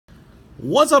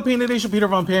What's up, Panda Nation? Peter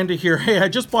von Panda here. Hey, I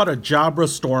just bought a Jabra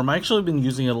Storm. I actually been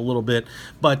using it a little bit,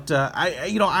 but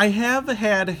I have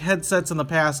had headsets in the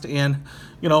past, and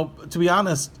to be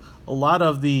honest, a lot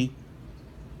of the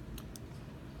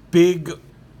big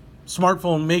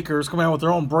smartphone makers coming out with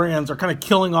their own brands are kind of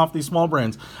killing off these small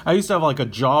brands. I used to have like a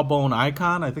Jawbone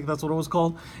Icon, I think that's what it was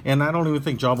called, and I don't even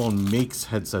think Jawbone makes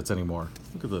headsets anymore.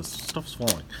 Look at this, stuff's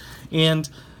falling. And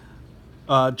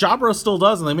Jabra still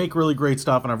does, and they make really great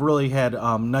stuff, and I've really had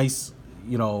nice,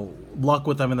 luck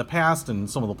with them in the past and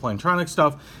some of the Plantronic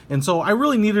stuff. And so I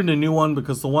really needed a new one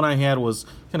because the one I had was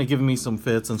kind of giving me some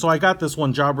fits. And so I got this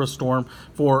one, Jabra Storm,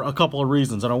 for a couple of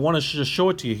reasons. And I want to just show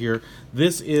it to you here.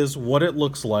 This is what it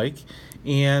looks like.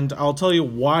 And I'll tell you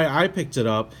why I picked it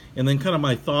up and then kind of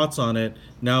my thoughts on it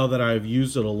now that I've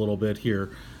used it a little bit here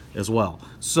as well.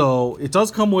 So it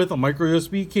does come with a micro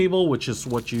USB cable, which is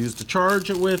what you use to charge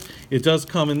it with. It does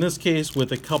come in this case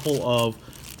with a couple of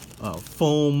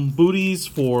foam booties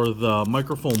for the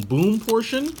microphone boom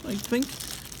portion, I think.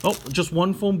 Oh, just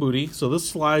one foam booty. So this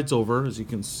slides over, as you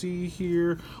can see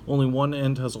here. Only one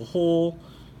end has a hole,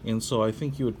 and so I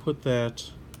think you would put that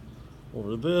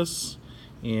over this.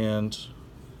 And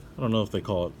I don't know if they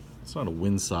call it, it's not a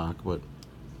windsock, but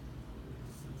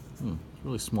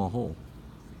really small hole.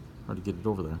 Hard to get it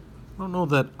over there. I don't know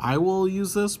that I will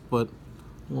use this, but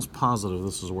I'm almost positive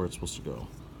this is where it's supposed to go.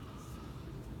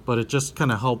 But it just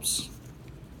kind of helps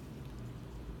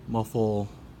muffle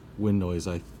wind noise,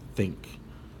 I think.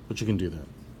 But you can do that.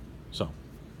 So,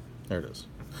 there it is.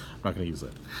 I'm not going to use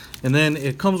that. And then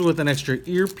it comes with an extra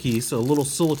earpiece, a little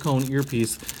silicone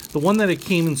earpiece. The one that it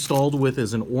came installed with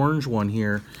is an orange one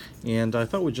here. And I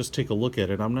thought we'd just take a look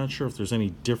at it. I'm not sure if there's any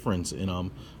difference in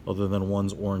them other than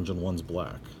one's orange and one's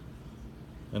black.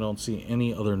 I don't see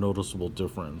any other noticeable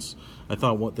difference. I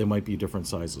thought they might be different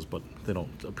sizes, but they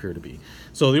don't appear to be.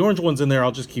 So the orange one's in there.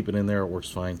 I'll just keep it in there. It works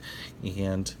fine.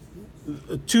 And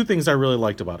two things I really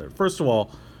liked about it. First of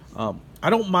all, I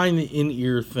don't mind the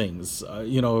in-ear things,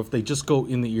 if they just go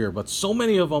in the ear. But so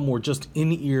many of them were just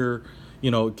in-ear,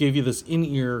 it gave you this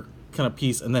in-ear kind of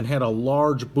piece and then had a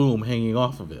large boom hanging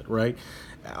off of it, right?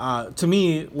 To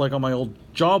me, like on my old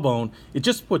Jawbone, it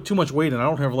just put too much weight in. I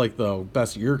don't have like the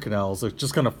best ear canals. It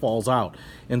just kind of falls out.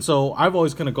 And so I've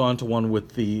always kind of gone to one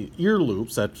with the ear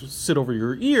loops that sit over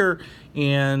your ear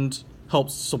and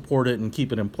helps support it and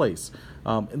keep it in place.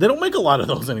 They don't make a lot of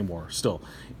those anymore still.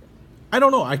 I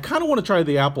don't know. I kind of want to try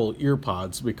the Apple ear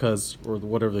pods because, or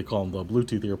whatever they call them, the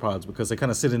Bluetooth ear pods, because they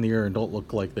kind of sit in the ear and don't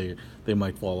look like they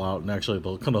might fall out. And actually,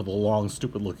 the kind of the long,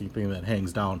 stupid-looking thing that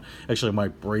hangs down actually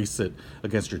might brace it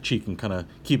against your cheek and kind of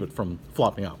keep it from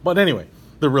flopping out. But anyway,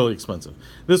 they're really expensive.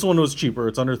 This one was cheaper.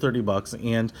 It's under 30 bucks.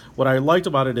 And what I liked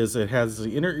about it is it has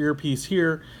the inner earpiece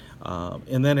here.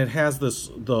 And then it has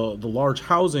the large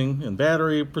housing and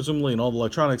battery, presumably, and all the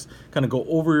electronics kind of go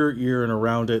over your ear and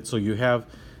around it, so you have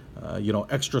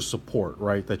extra support,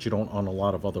 right, that you don't on a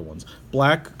lot of other ones.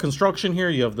 Black construction here.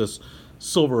 You have this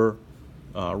silver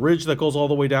ridge that goes all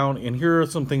the way down, and here are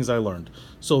some things I learned.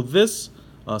 So this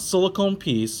silicone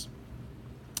piece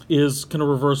is kind of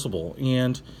reversible,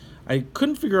 and I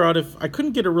couldn't figure out I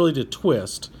couldn't get it really to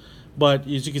twist, but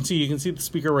as you can see the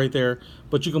speaker right there,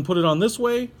 but you can put it on this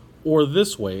way or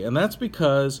this way, and that's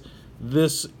because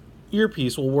this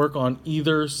earpiece will work on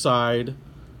either side,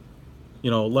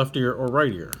 left ear or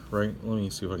right ear, right? Let me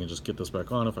see if I can just get this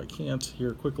back on. If I can't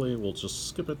here quickly, we'll just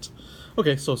skip it.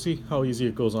 Okay, so see how easy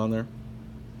it goes on there?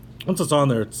 Once it's on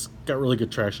there, it's got really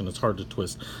good traction. It's hard to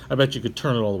twist. I bet you could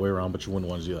turn it all the way around, but you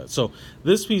wouldn't want to do that. So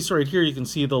this piece right here, you can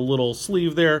see the little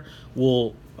sleeve there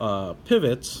will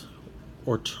pivot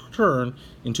or turn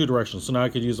in two directions. So now I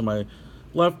could use it on my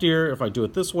left ear. If I do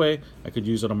it this way, I could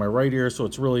use it on my right ear. So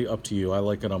it's really up to you. I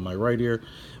like it on my right ear.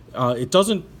 It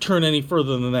doesn't turn any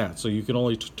further than that, so you can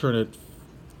only turn it,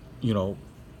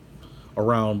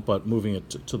 around, but moving it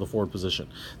to the forward position.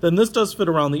 Then this does fit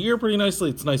around the ear pretty nicely.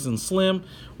 It's nice and slim.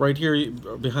 Right here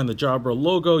behind the Jabra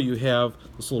logo, you have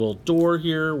this little door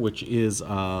here, which is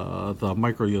the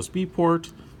micro USB port.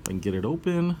 If I can get it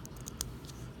open.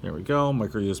 There we go,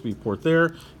 micro USB port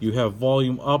there. You have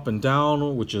volume up and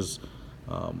down, which is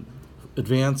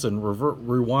advance and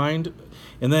rewind.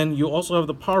 And then you also have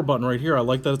the power button right here. I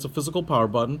like that it's a physical power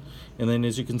button. And then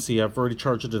as you can see, I've already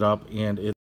charged it up and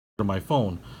it's on my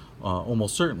phone,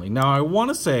 almost certainly. Now I want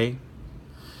to say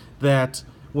that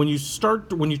when you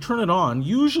turn it on,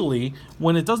 usually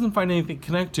when it doesn't find anything to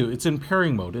connect to, it's in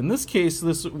pairing mode. In this case,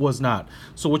 this was not.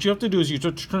 So what you have to do is you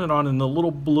turn it on and the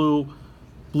little blue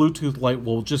Bluetooth light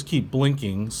will just keep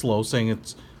blinking slow, saying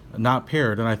it's not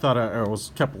paired, and I thought I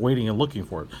kept waiting and looking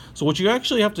for it. So what you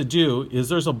actually have to do is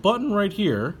there's a button right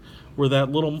here where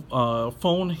that little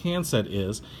phone handset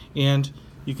is, and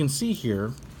you can see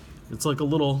here, it's like a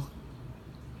little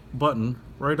button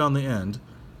right on the end.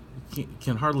 You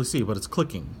can hardly see, but it's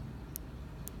clicking.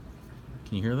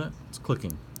 Can you hear that? It's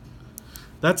clicking.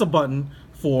 That's a button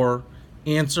for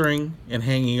answering and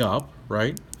hanging up,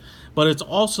 right? But it's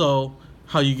also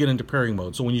how you get into pairing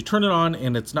mode. So when you turn it on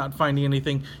and it's not finding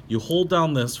anything, you hold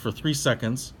down this for 3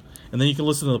 seconds, and then you can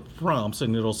listen to the prompts,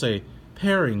 and it'll say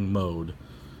pairing mode.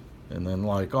 And then,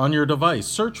 like, on your device,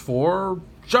 search for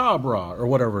Jabra or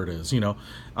whatever it is, you know.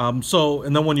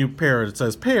 And then when you pair it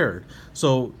says paired.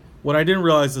 So what I didn't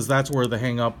realize is that's where the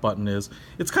hang up button is.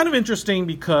 It's kind of interesting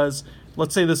because,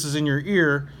 let's say this is in your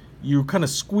ear, you kind of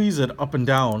squeeze it up and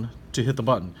down to hit the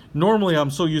button. Normally,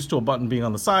 I'm so used to a button being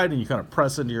on the side and you kind of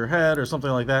press into your head or something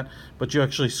like that, but you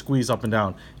actually squeeze up and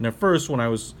down. And at first, when I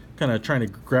was kind of trying to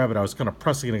grab it, I was kind of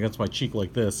pressing it against my cheek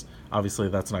like this. Obviously,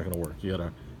 that's not going to work.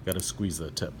 You gotta squeeze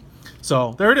the tip.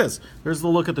 So there it is. There's the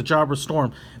look at the Jabra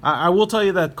Storm. I will tell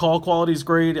you that call quality is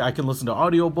great. I can listen to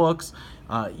audiobooks.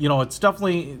 You know, it's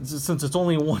definitely, since it's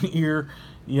only in one ear,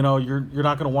 you know, you're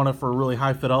not going to want it for really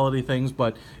high fidelity things,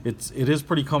 but it is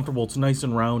pretty comfortable. It's nice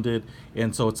and rounded,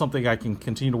 and so it's something I can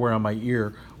continue to wear on my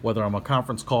ear, whether I'm on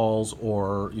conference calls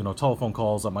or, you know, telephone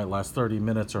calls that might last 30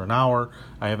 minutes or an hour.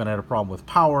 I haven't had a problem with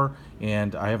power,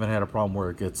 and I haven't had a problem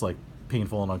where it gets like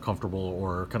painful and uncomfortable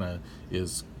or kind of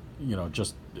is, you know,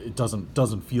 just it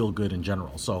doesn't feel good in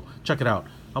general. So check it out.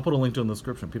 I'll put a link to it in the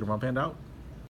description. Peter von Panda out.